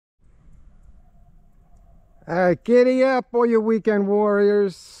All right, giddy up, all you weekend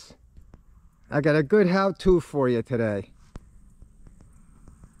warriors. I got a good how-to for you today.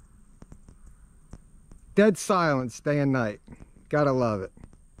 Dead silence day and night. Gotta love it.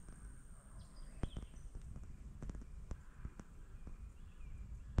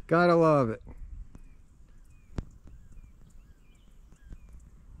 Gotta love it.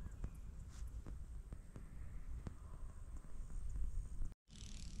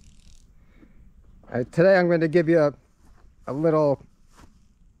 All right, today I'm going to give you a little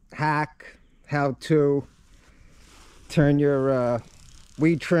hack, how to turn your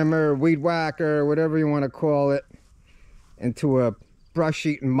weed trimmer, weed whacker, whatever you want to call it, into a brush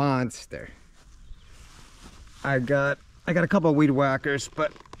eating monster. I got a couple of weed whackers,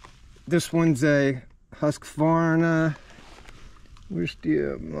 but this one's a Husqvarna. Where's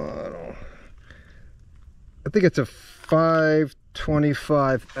the model? I think it's a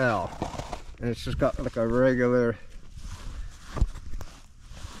 525L. And it's just got like a regular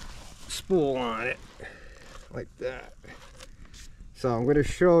spool on it, like that. So I'm going to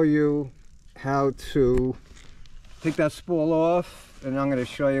show you how to take that spool off, and I'm going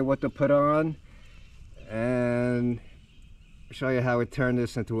to show you what to put on, and show you how it turned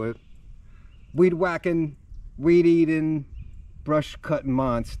this into a weed whacking, weed eating, brush cutting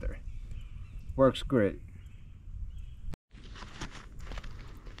monster. Works great.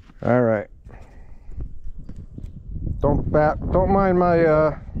 All right. Don't mind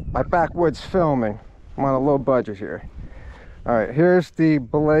my my backwoods filming. I'm on a low budget here. All right, here's the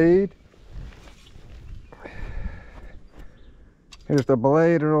blade. Here's the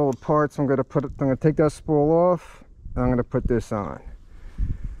blade and all the parts. I'm gonna take that spool off, and I'm gonna put this on.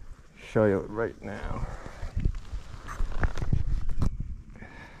 Show you right now.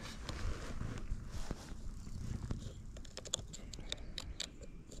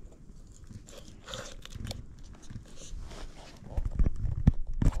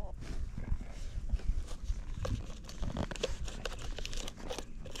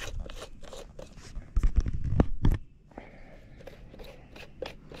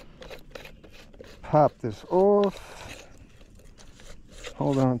 Pop this off,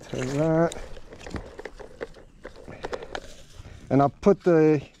 hold on to that, and I'll put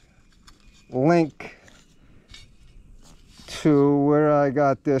the link to where I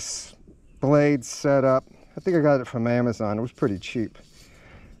got this blade set up. I think I got it from Amazon. It was pretty cheap.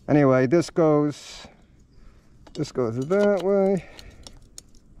 Anyway, this goes that way,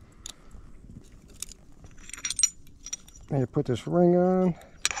 and you put this ring on.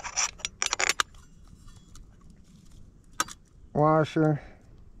 Washer,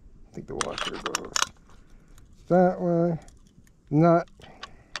 I think the washer goes that way, nut,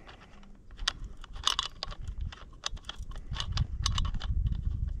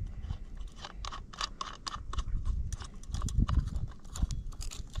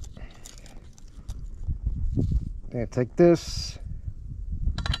 then take this,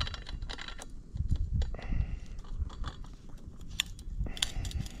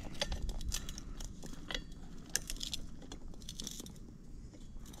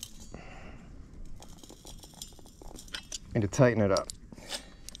 and to tighten it up.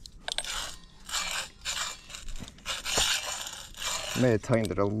 I may have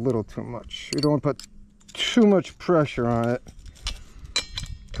tightened it a little too much. You don't want to put too much pressure on it,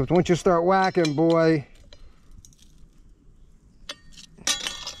 because once you start whacking, boy,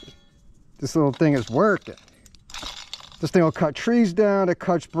 this little thing is working. This thing will cut trees down, it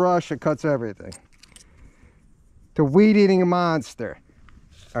cuts brush, it cuts everything. The weed eating monster.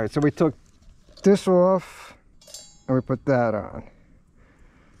 All right, so we took this off, and we put that on.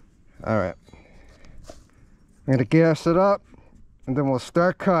 All right, I'm gonna gas it up, and then we'll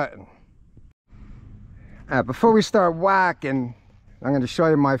start cutting. All right, before we start whacking, I'm gonna show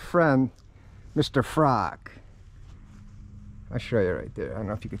you my friend, Mr. Frog. I'll show you right there. I don't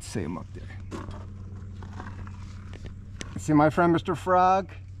know if you could see him up there. You see my friend, Mr. Frog?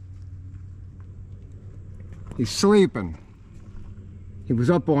 He's sleeping. He was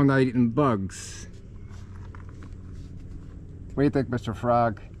up all night eating bugs. What do you think, Mr.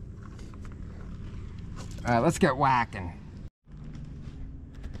 Frog? All right, let's get whacking.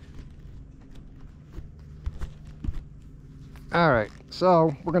 All right,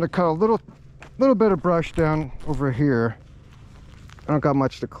 so we're gonna cut a little bit of brush down over here. I don't got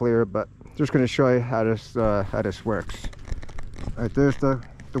much to clear, but just gonna show you how this works. All right, there's the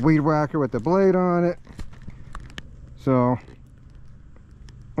weed whacker with the blade on it. So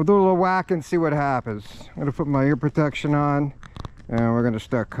we'll do a little whack and see what happens. I'm gonna put my ear protection on, and we're gonna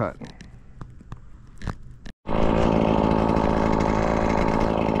start cutting.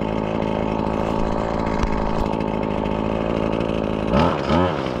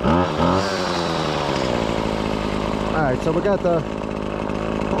 Alright, so we got the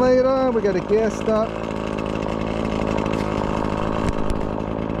blade on, we got it gassed up.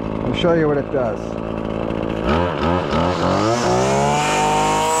 I'll show you what it does.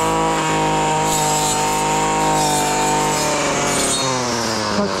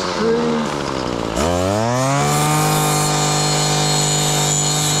 Cuts trees.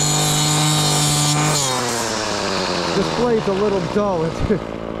 This blade's a little dull.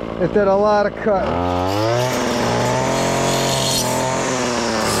 It did a lot of cutting.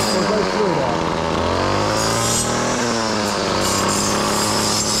 Goes right through that.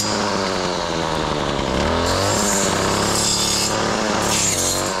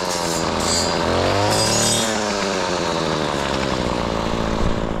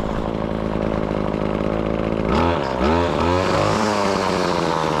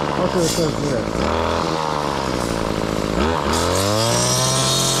 Look what it does here.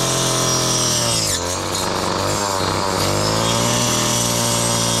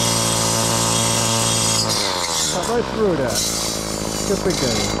 Right through that. Good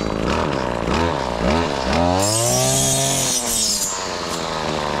beginning.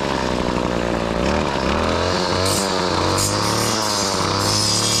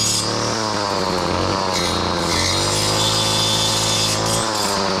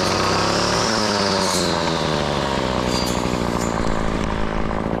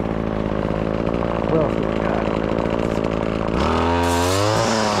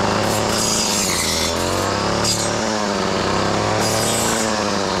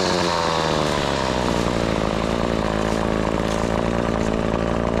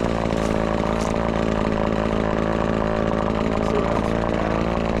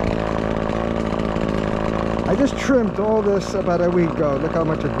 I just trimmed all this about a week ago. Look how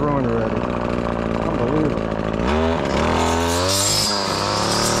much it's grown already. Unbelievable.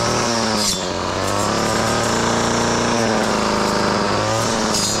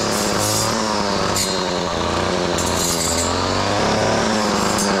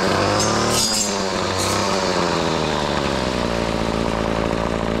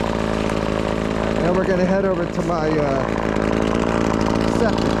 Now we're going to head over to my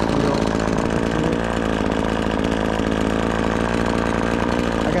septic field.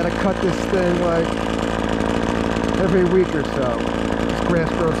 I gotta cut this thing like every week or so. This grass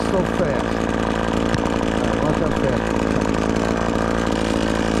grows so fast. Alright, watch how fast.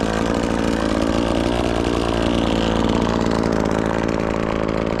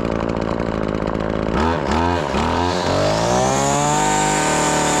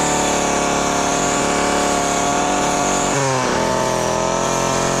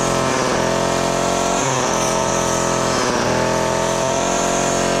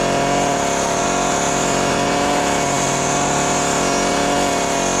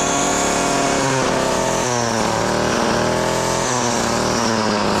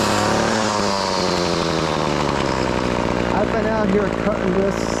 Here cutting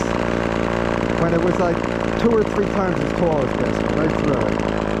this when it was like 2 or 3 times as tall as this, right through it.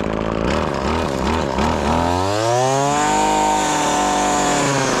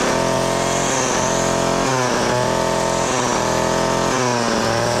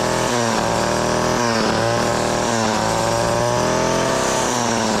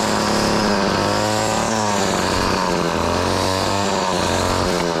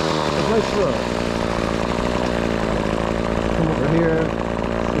 Right through it. Here,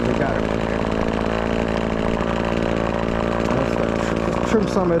 see we got it over here. Let's trim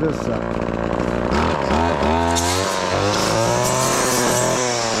some of this up.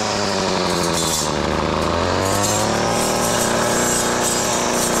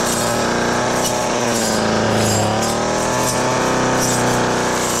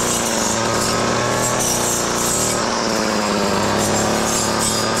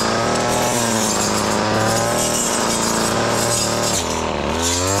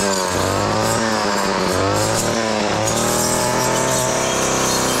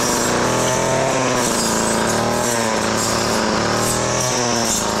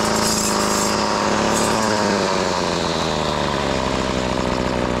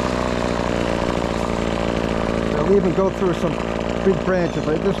 Even go through some big branches,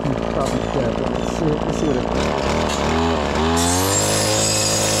 like this one's probably dead. Let's see what it does.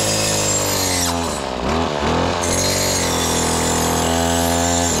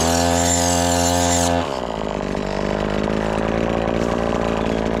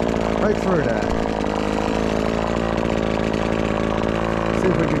 Right through that. Let's see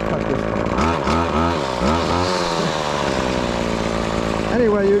if we can cut this one.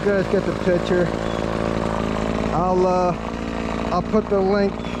 Anyway, you guys get the picture. I'll put the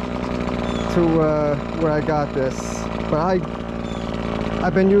link to where I got this But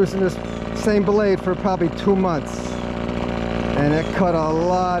I've been using this same blade for probably 2 months, and it cut a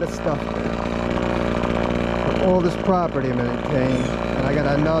lot of stuff there. All this property maintained, and I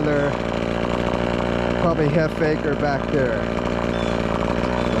got another probably half acre back there.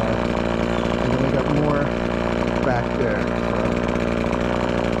 And then we got more back there. So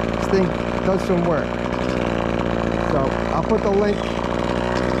this thing does some work. So I'll put the link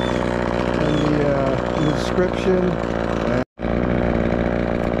in the description.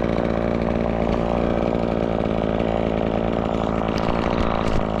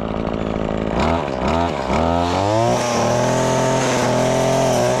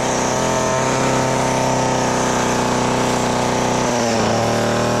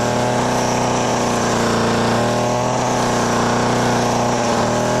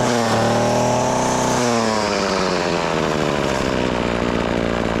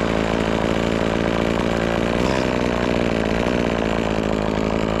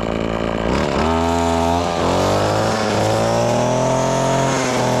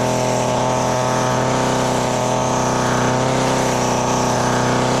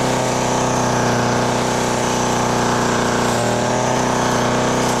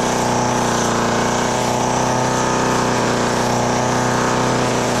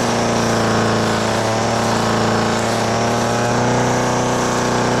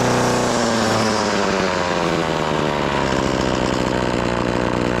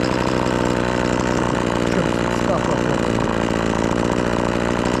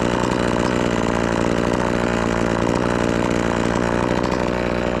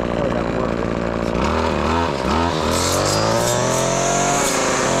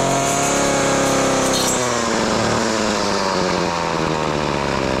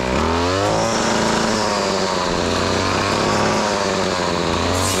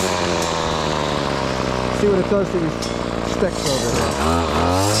 See what it does to these sticks over there.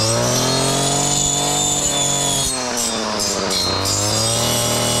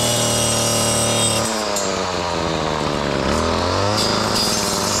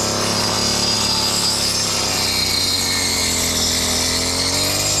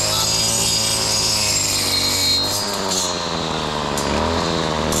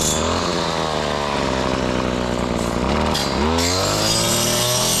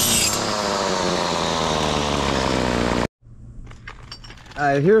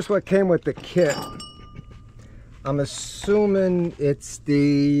 Here's what came with the kit. I'm assuming it's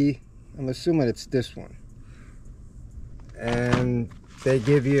this one. And they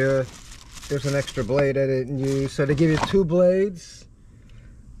give you, there's an extra blade I didn't use. So they give you 2 blades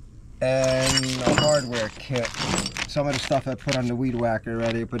and a hardware kit. Some of the stuff I put on the Weedwacker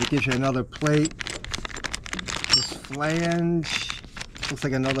already, but it gives you another plate. This flange, looks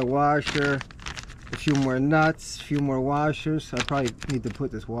like another washer. A few more nuts, a few more washers. So I probably need to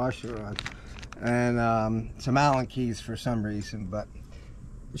put this washer on. And some Allen keys for some reason, but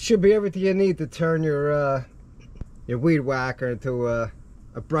it should be everything you need to turn your Weedwacker into a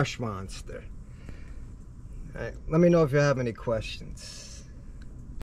brush monster. All right, let me know if you have any questions.